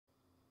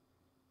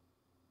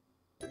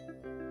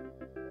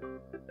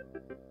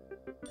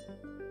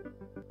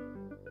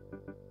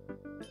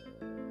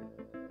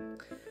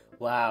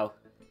Wow.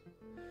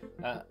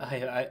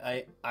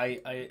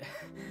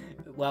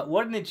 Well,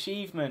 what an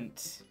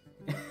achievement.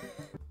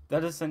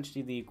 That is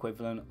essentially the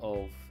equivalent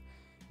of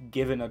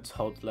giving a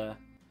toddler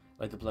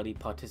like a bloody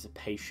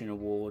participation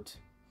award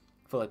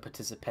for like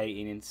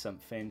participating in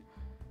something.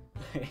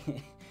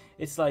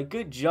 It's like,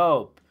 good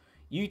job,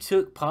 you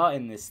took part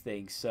in this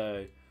thing,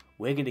 so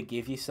we're gonna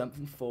give you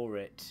something for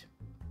it.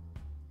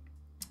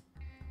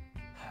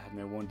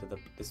 No wonder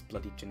this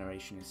bloody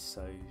generation is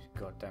so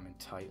goddamn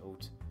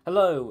entitled.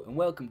 Hello and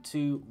welcome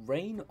to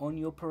Rain on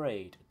Your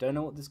Parade. Don't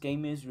know what this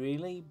game is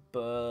really,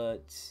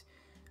 but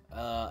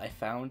I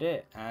found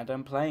it and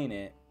I'm playing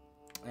it.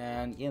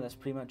 And yeah, that's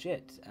pretty much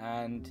it.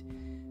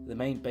 And the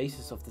main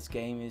basis of this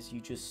game is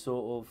you just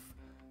sort of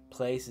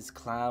play as this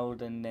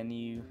cloud, and then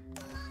you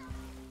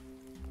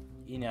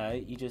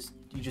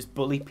just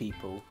bully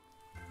people.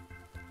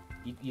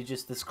 You're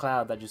just this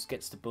cloud that just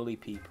gets to bully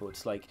people.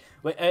 It's like,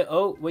 wait,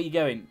 oh, where you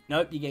going?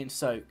 Nope, you're getting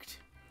soaked.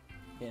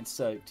 Getting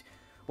soaked.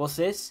 What's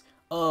this?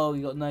 Oh,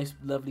 you got a nice,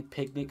 lovely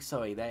picnic.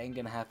 Sorry, that ain't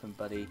gonna happen,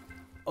 buddy.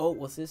 Oh,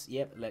 what's this?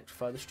 Yep,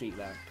 electrify the street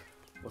lamp.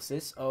 What's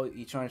this? Oh,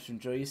 you trying to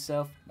enjoy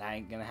yourself? That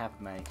ain't gonna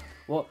happen, mate.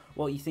 What,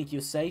 you think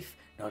you're safe?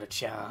 Not a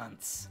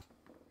chance.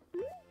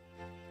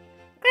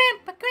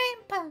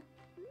 Grandpa,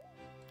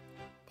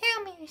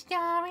 tell me a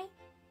story.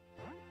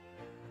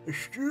 A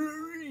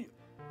story?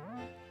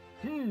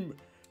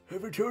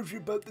 Have I told you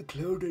about the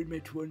cloud I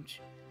met once?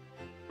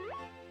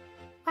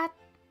 What?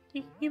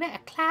 You met a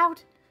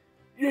cloud?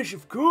 Yes,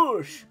 of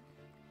course.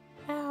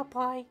 Oh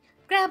boy.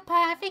 Grandpa,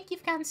 I think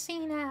you've gone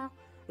senile.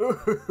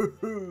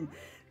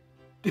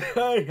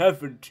 I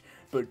haven't,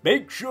 but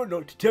make sure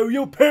not to tell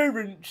your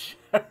parents.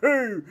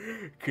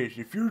 Because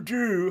if you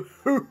do,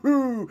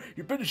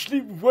 you better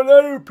sleep with one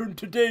eye open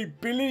today,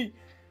 Billy.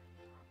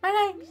 My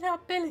name's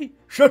not Billy.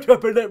 Shut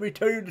up and let me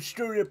tell you the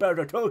story about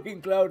a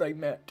talking cloud I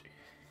met.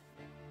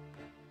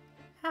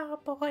 Oh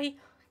boy.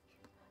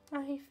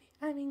 I'm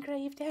in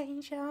grave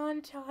danger,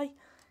 aren't I?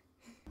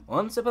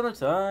 Once upon a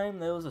time,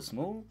 there was a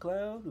small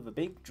cloud with a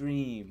big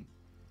dream.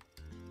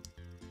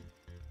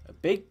 A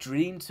big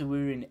dream to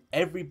ruin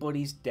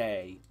everybody's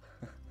day.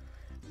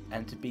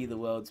 And to be the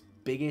world's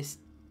biggest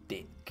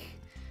dick.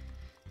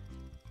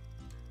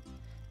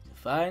 To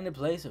find a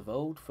place of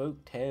old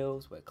folk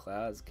tales where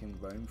clouds can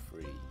roam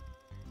free.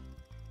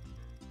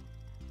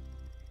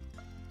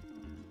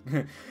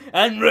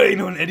 And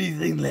rain on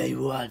anything they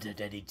want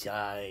at any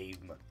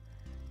time.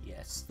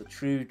 Yes, the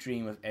true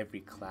dream of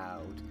every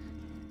cloud.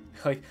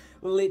 Like,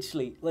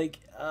 literally, like,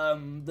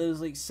 there's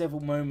like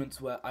several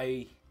moments where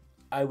I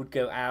would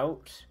go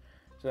out,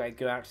 so I'd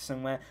go out to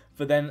somewhere,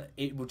 but then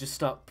it would just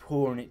start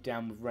pouring it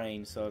down with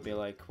rain, so I'd be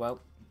like,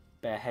 well,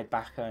 better head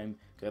back home,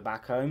 go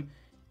back home,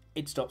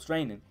 it stops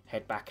raining,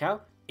 head back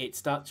out, it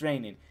starts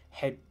raining,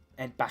 head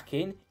back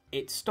in,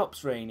 it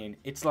stops raining.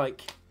 It's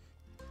like,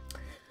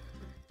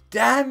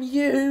 damn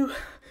you,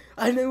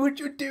 I know what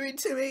you're doing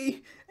to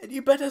me, and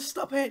you better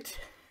stop it.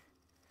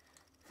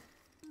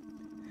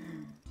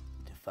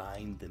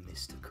 Find the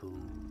mystical,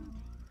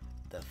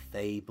 the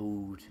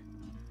fabled,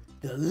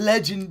 the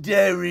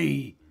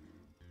legendary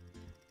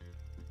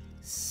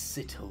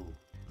Sittle.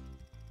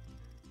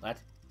 What?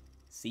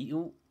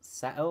 Seatle?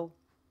 Sattle?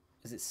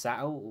 Is it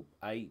Sattle?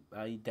 I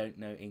don't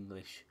know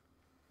English.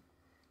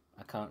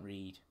 I can't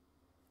read.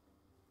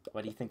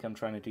 Why do you think I'm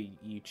trying to do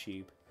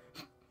YouTube?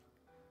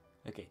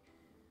 Okay.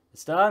 The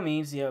star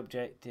means the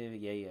objective.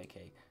 Yeah,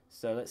 okay.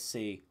 So let's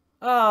see.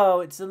 Oh,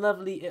 it's a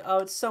lovely... Oh,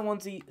 it's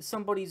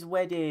somebody's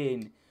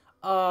wedding.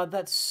 Oh,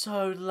 that's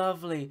so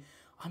lovely.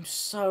 I'm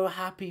so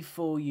happy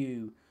for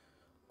you.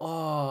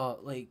 Oh,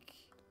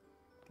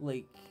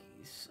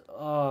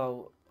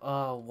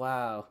 oh,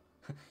 wow.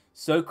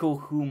 So cool,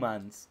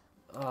 humans.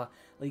 Oh,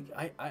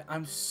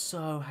 I'm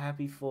so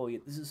happy for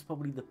you. This is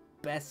probably the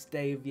best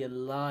day of your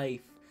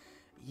life.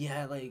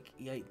 Yeah,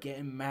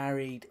 getting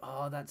married.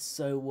 Oh, that's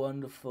so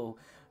wonderful.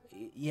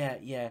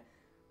 Yeah.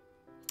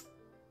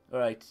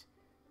 Alright.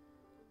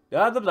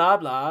 Blah, blah, blah,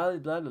 blah,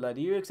 blah, blah.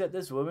 Do you accept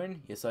this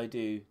woman? Yes, I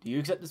do. Do you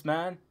accept this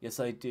man? Yes,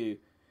 I do.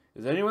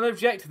 Does anyone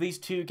object to these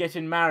two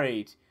getting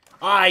married?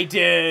 I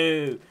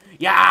do!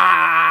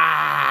 Yeah!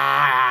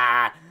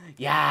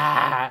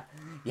 Yeah!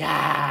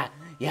 Yeah!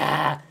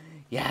 Yeah!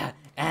 Yeah!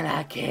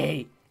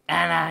 Anarchy!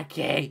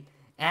 Anarchy!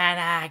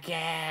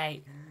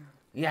 Anarchy!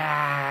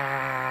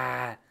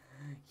 Yeah!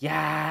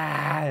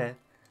 Yeah!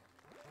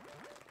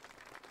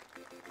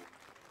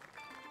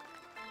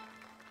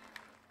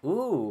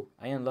 Ooh,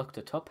 I unlocked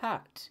a top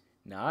hat.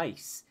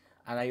 Nice.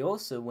 And I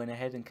also went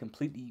ahead and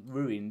completely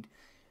ruined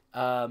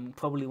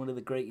probably one of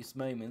the greatest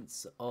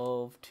moments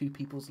of two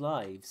people's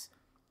lives.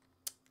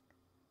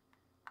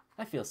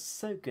 I feel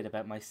so good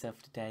about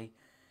myself today.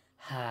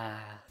 Ha.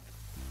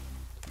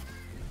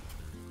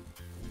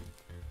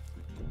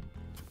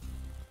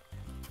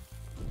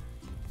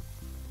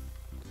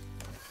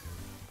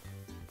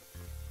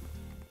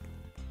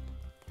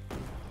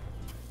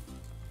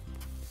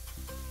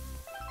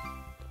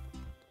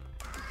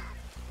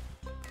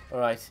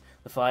 Alright,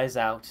 the fire's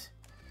out.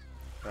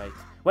 Right.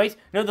 Wait,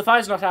 no, the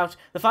fire's not out.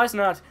 The fire's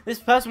not out. This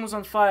person was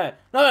on fire.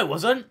 No, I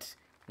wasn't.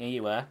 Yeah,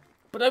 you were.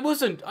 But I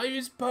wasn't. I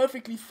was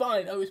perfectly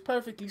fine. I was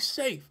perfectly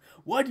safe.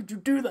 Why did you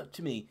do that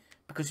to me?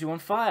 Because you're on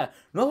fire.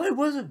 No, I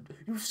wasn't.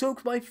 You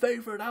soaked my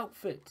favourite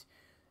outfit.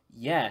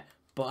 Yeah,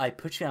 but I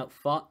put you out,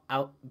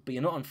 but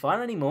you're not on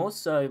fire anymore,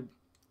 so,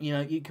 you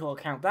know, you can't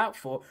count that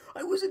for.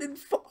 I wasn't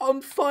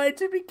on fire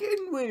to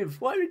begin with.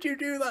 Why did you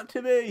do that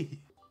to me?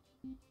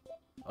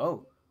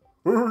 Oh.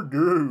 Oh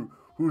no,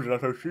 who's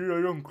that I see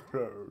a young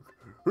cloud?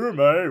 Who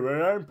am I?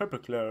 Well, I'm Pepper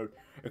Cloud.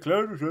 A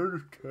cloud is all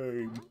the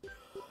time.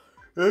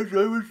 As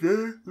I was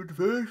there when the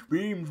first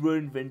beams were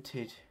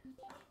invented.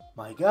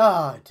 My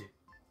God.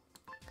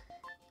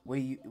 Were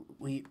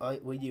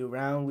you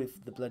around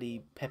with the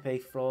bloody Pepe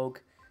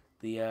frog,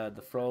 the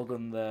frog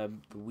on the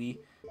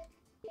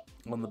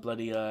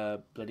bloody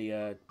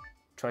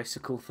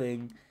tricycle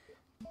thing?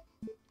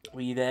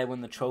 Were you there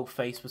when the troll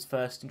face was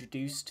first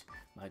introduced?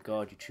 My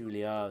God, you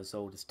truly are as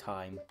old as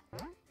time.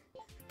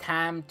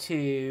 Time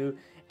to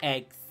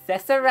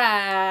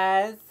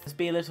accessorize. Let's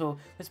be a little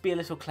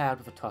cloud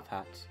with a top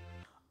hat.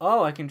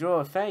 Oh, I can draw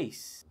a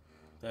face.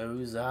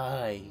 Those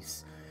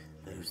eyes,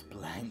 those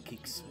blank,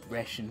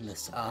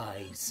 expressionless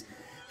eyes,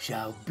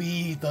 shall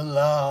be the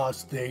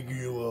last thing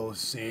you will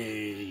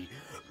see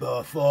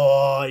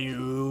before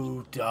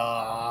you die.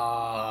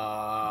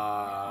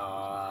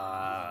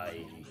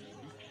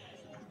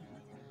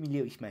 My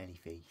little smiley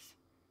face.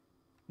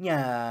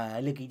 Yeah,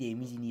 look at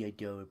him, isn't he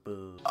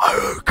adorable? I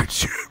will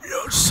consume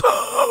your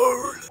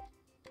soul.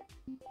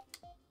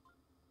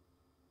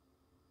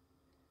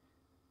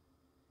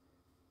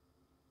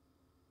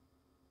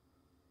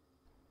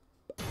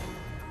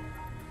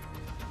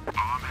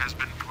 Bomb has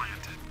been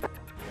planted.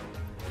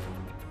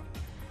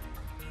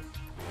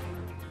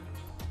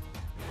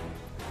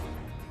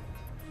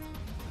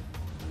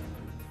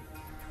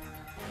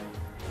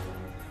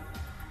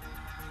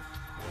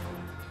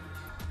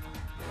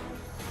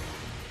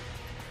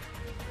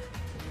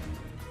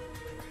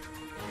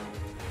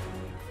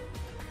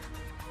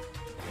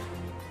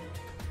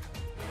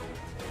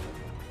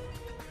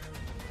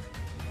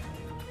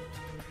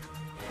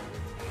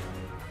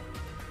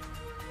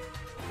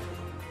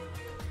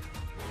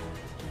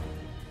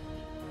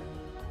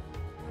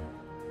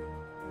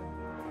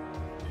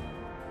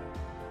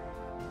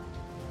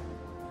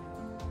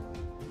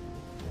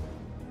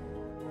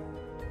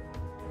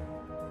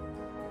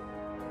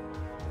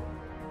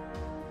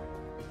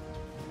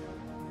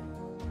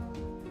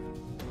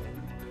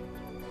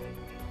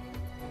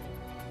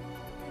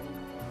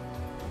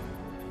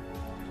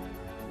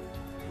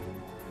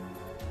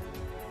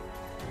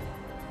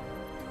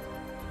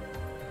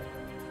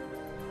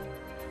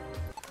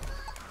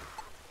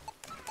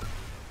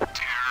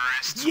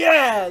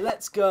 Yeah,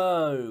 let's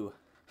go.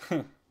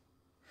 I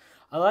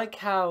like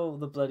how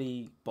the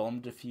bloody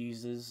bomb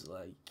diffusers,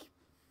 like,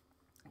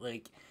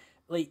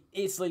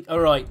 it's like, all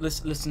right,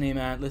 listen here,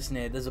 man, listen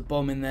here. There's a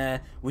bomb in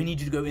there. We need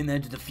you to go in there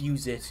to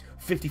defuse it.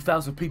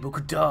 50,000 people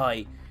could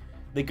die.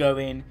 They go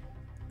in,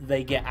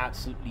 they get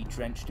absolutely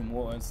drenched in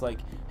water. It's like,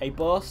 hey,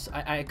 boss,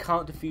 I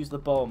can't defuse the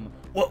bomb.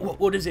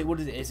 What is it? What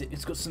is it?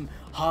 It's got some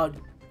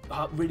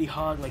really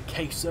hard like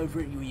case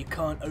over it. You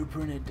can't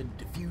open it and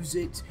defuse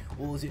it,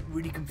 or is it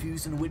really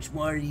confusing which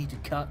wire you need to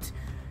cut?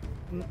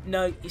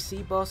 No, you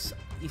see, boss.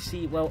 You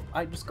see, well,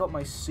 I just got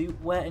my suit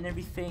wet and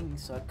everything,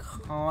 so I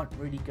can't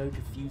really go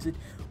defuse it.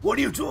 What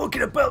are you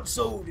talking about,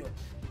 soldier?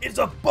 It's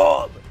a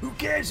bomb. Who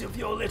cares if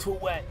you're a little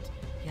wet?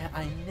 Yeah,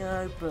 I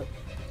know, but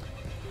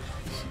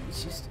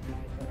it's just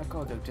I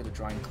gotta go to the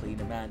drying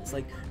cleaner, man. It's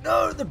like,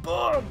 no, the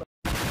bomb.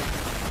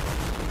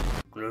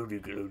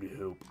 Glody,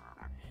 help.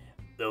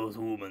 Those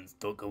humans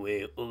took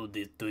away all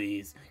these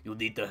trees. You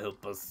need to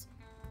help us.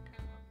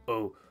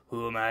 Oh,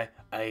 who am I?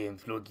 I am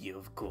Froggy,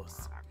 of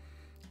course.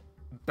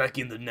 Back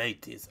in the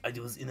 90s, I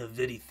was in a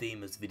very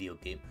famous video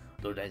game.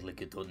 Don't act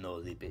like you don't know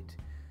a bit.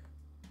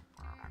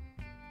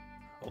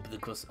 Up the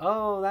cross.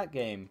 Oh, that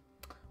game.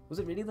 Was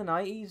it really the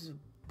 90s?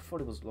 I thought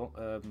it was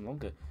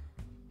longer.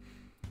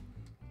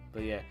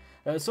 But yeah,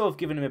 sort of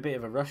giving him a bit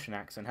of a Russian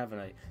accent, haven't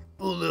I?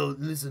 Oh, no,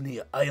 listen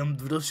here. I am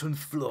the Russian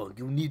Frog.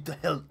 You need to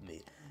help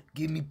me.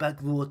 Give me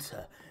back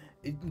water.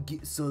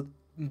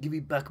 Give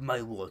me back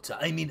my water.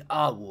 I mean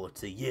our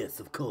water. Yes,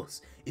 of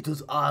course. It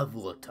was our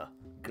water.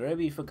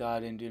 Groby for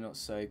garden, do not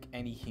soak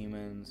any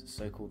humans,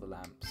 soak all the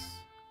lamps.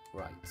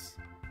 Right.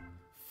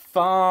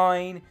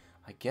 Fine.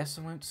 I guess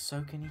I won't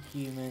soak any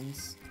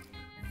humans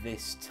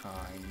this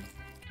time.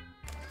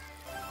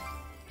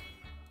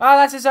 Oh,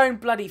 that's his own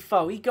bloody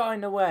fault. He got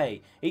in the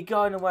way. He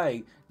got in the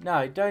way.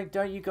 No, don't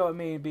you go at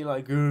me and be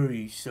like, oh,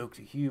 you soaked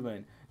a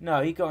human.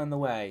 No, he got in the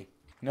way.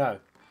 No.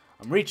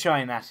 I'm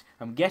retrying that.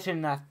 I'm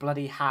getting that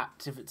bloody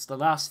hat if it's the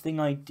last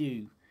thing I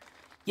do.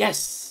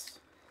 Yes!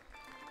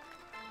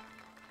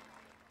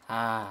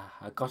 Ah,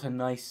 I got a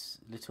nice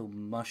little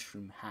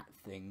mushroom hat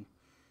thing.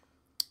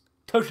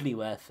 Totally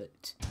worth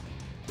it.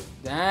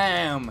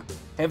 Damn!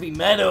 Heavy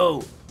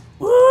metal!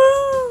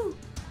 Woo!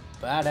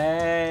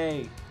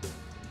 Buddy!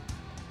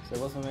 So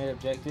what's my main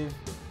objective?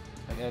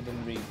 Okay, I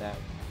didn't read that.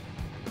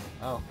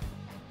 Oh.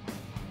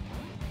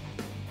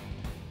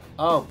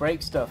 Oh,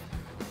 break stuff.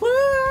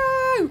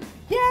 Woo!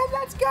 Yeah,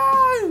 let's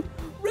go!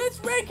 Let's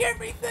wreck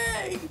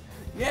everything!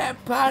 Yeah,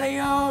 party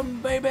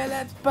on, baby,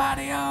 let's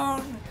party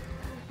on!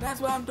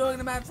 That's what I'm talking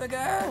about,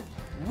 sucker!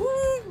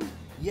 Woo!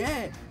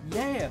 Yeah,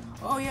 yeah!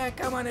 Oh yeah,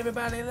 come on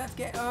everybody, let's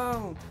get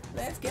on!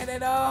 Let's get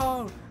it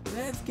on!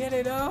 Let's get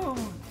it on!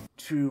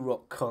 True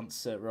rock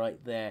concert right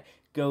there.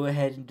 Go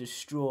ahead and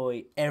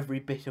destroy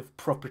every bit of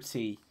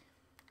property.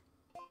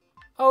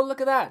 Oh, look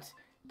at that!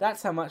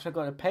 That's how much I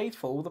got to pay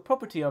for all the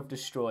property I've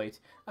destroyed.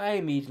 I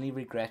immediately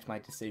regret my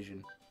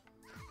decision.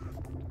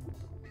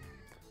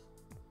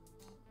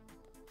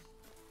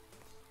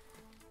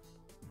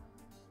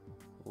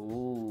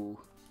 Ooh.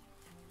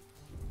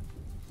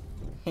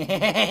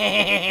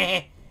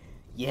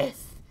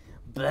 Yes!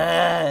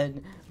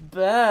 Burn!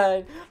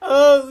 Burn!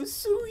 Oh,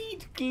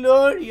 sweet,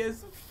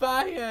 glorious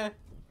fire!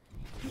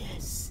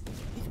 Yes,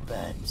 it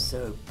burns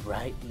so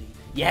brightly.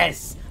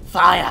 Yes!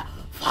 Fire!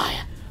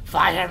 Fire!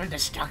 Fire and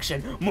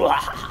destruction!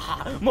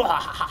 Mwahaha!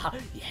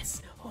 Mwahaha!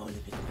 Yes, all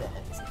of it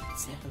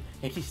burns.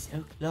 It is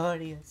so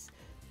glorious.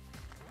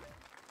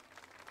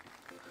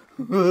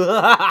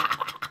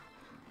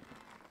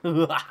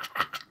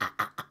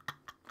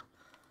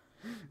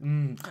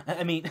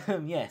 I mean,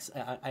 yes,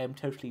 I am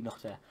totally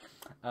not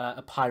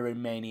a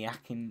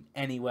pyromaniac in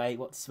any way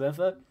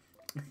whatsoever.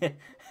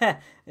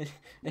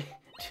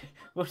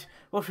 What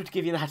would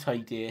give you that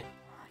idea?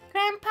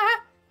 Grandpa,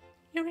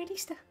 you ready?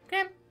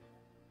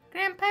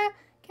 Grandpa,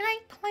 can I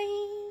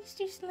please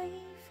just leave?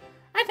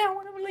 I don't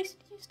want to listen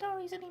to your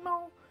stories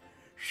anymore.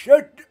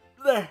 Shut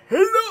the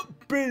hell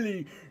up,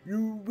 Billy!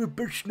 You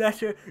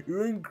whippersnatter,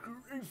 you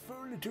ungrateful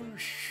little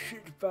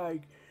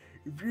shitbag.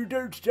 If you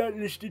don't start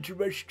listening to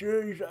my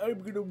stories,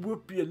 I'm gonna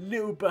whoop your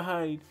little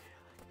behind.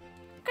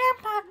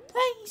 Grandpa,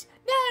 please,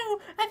 no,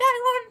 I don't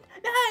want,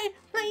 no,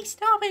 please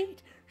stop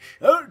it.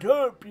 Shut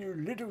up, you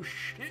little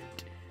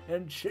shit,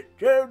 and sit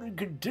down and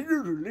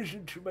continue to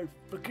listen to my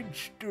fucking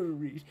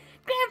stories.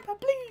 Grandpa,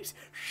 please.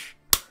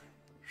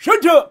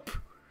 Shut up!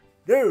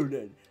 Now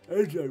then,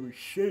 as I was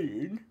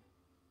saying...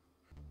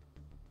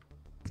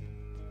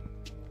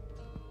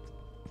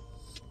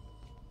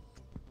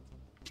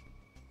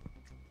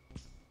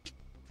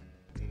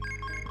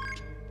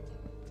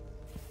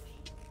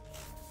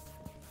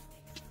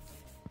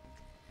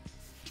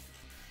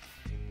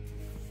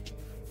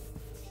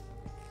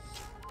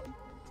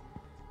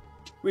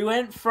 We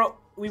went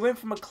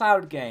from a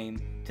cloud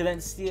game to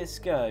then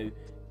CS:GO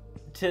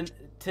to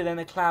then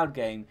a cloud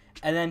game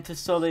and then to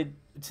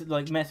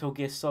like Metal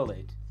Gear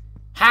Solid.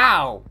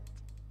 How?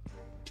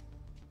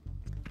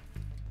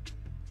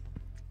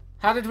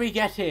 How did we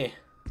get here?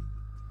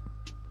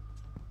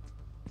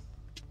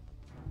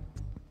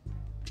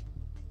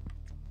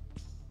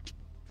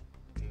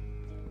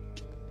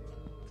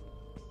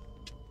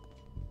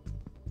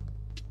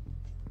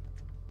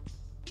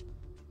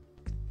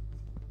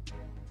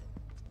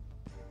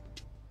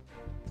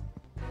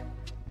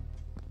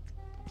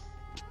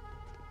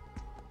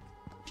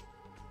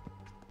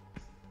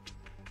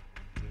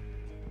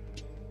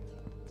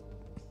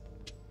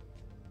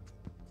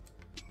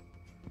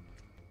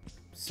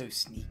 So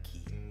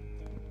sneaky.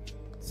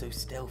 So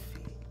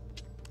stealthy.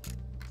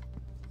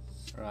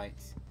 Right.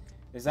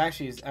 It's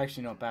actually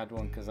not a bad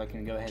one because I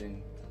can go ahead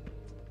and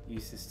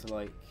use this to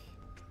like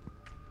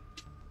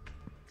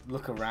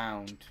look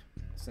around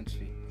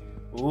essentially.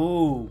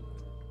 Ooh,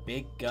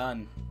 big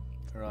gun.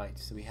 Right,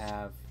 so we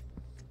have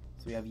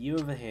you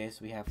over here, so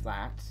we have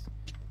that.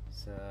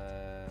 So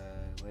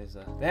where's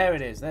there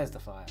it is, there's the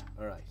fire.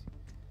 Alright.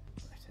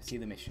 Right, I see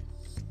the mission.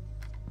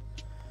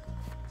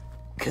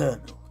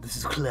 Colonel, this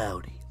is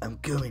Cloudy. I'm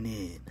going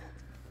in.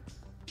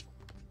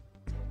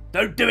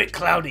 Don't do it,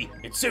 Cloudy.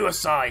 It's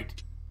suicide.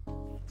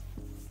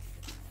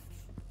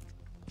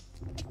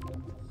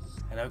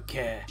 I don't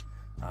care.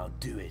 I'll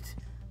do it.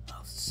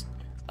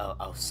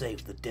 I'll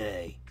save the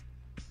day,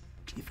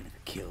 even if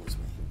it kills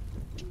me.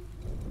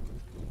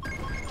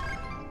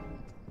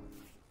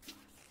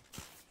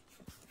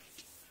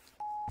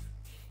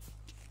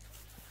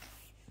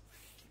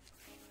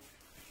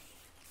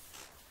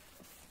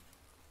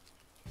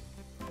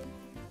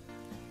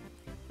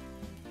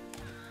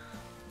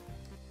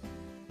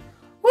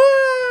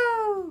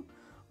 Woo!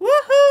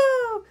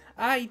 Woohoo!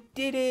 I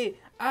did it!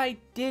 I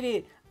did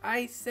it!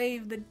 I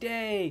saved the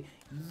day!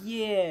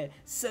 Yeah!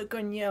 Soak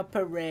on your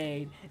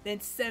parade!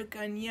 Then soak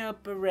on your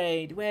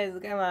parade!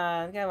 Come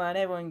on,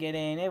 everyone get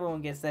in,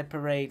 everyone gets their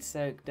parade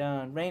soaked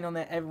on. Rain on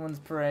everyone's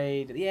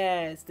parade.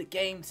 Yeah, it's the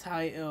game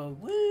title!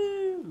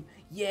 Woo!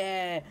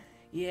 Yeah!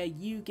 Yeah,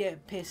 you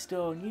get pissed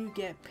on, you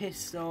get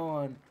pissed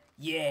on!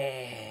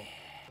 Yeah!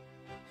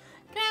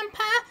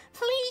 Grandpa,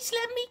 please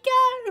let me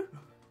go.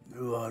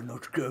 You are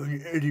not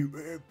going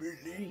anywhere,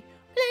 Billy.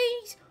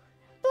 Please,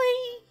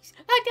 please.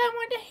 I don't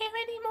want to hear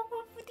any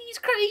more of these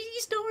crazy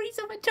stories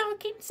of a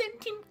talking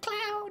sentient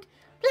cloud.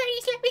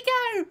 Please let me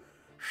go.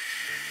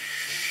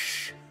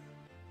 Shh.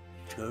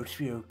 It's going to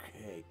be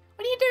okay.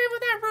 What are you doing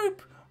with that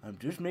rope? I'm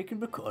just making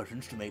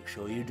precautions to make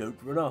sure you don't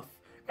run off.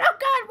 Oh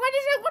God, why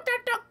does it want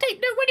that duct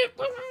tape? No, what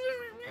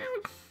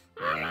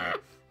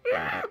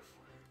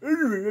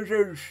Anyway, as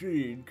I was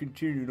saying,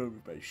 continuing on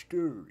with my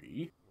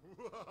story.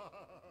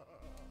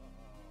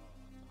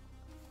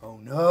 Oh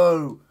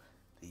no!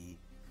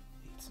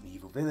 It's an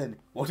evil villain.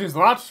 What is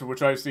that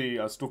which I see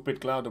a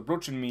stupid cloud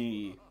approaching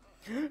me?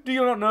 Do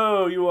you not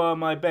know you are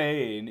my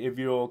bane? If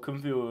you're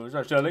confused,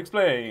 I shall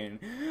explain.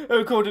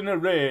 Caught in a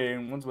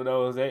rain, once when I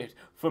was 8,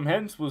 from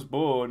hence was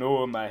born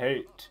all my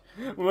hate.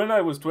 When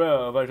I was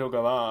 12, I took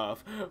a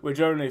bath,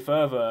 which only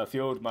further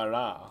fueled my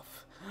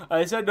wrath.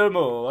 I said no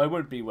more, I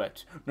won't be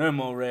wet. No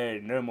more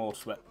rain, no more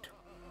sweat.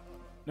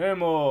 No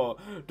more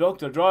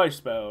Dr. Dry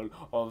spell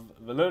of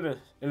villainous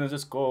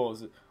illness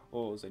cause,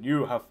 and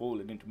you have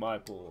fallen into my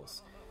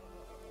paws.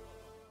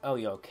 Oh,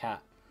 you're a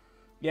cat.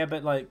 Yeah,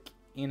 but like,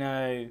 you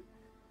know,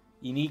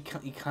 you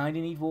kind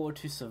of need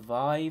water to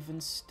survive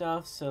and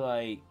stuff. So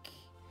like,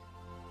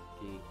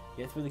 okay,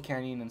 get through the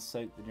canyon and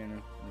soak the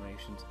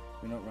generations.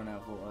 We not run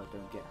out of water.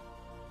 Don't get.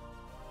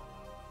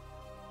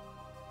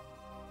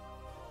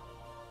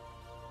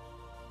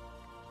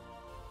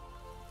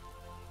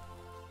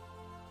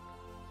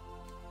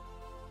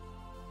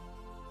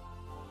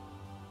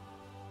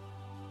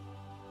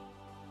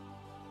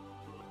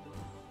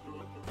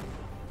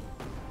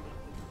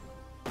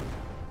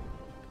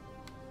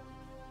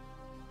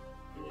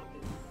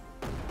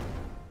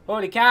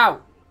 Holy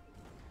cow!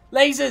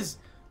 Lasers!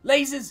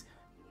 Lasers!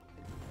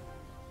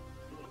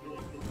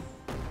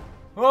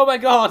 Oh my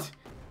god!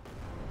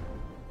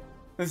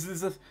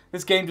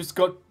 This game just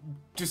got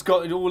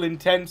it all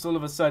intense all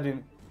of a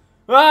sudden.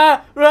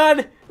 Ah!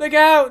 Run! Look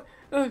out!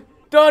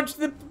 Dodge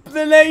the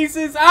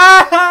lasers!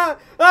 Ah!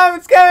 Oh,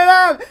 what's going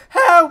on?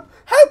 Help!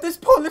 Help this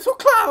poor little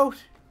cloud!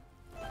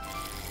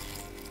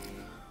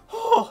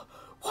 Oh!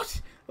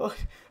 What?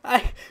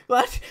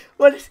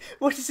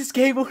 What is this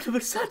game all of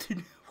a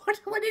sudden?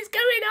 What is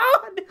going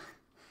on?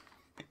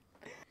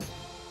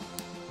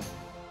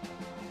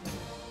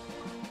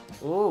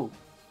 Oh.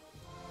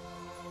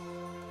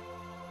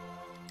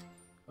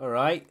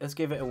 Alright, let's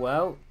give it a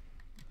whirl.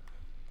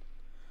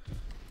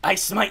 I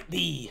smite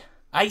thee!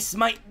 I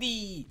smite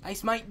thee! I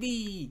smite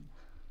thee!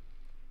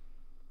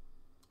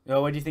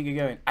 Oh, where do you think you're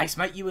going? I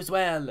smite you as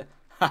well!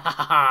 Ha ha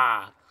ha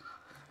ha!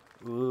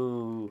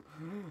 Ooh.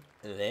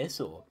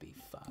 This ought to be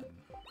fun.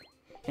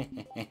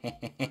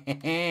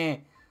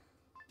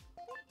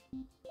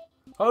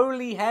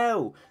 Holy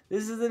hell!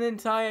 This is an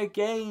entire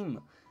game!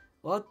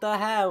 What the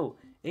hell?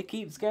 It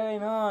keeps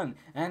going on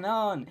and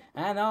on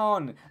and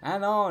on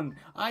and on.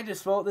 I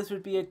just thought this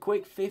would be a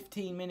quick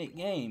 15-minute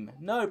game.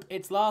 Nope,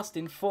 it's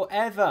lasting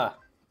forever.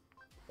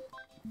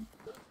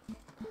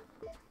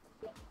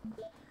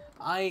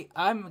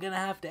 I'm gonna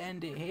have to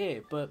end it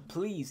here, but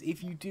please,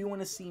 if you do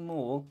want to see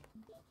more,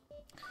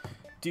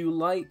 do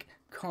like,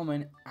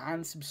 comment,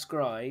 and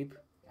subscribe,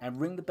 and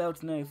ring the bell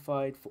to be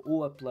notified for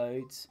all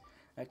uploads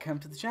that come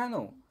to the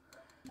channel.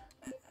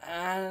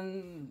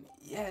 And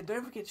yeah,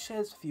 don't forget to share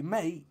this with your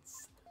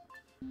mates,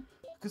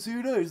 because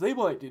who knows, they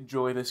might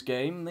enjoy this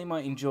game, they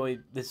might enjoy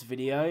this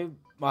video.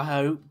 I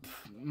hope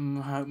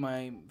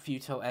my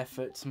futile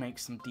effort to make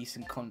some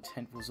decent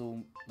content was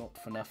all not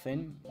for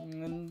nothing.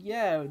 And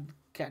yeah,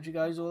 catch you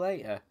guys all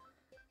later.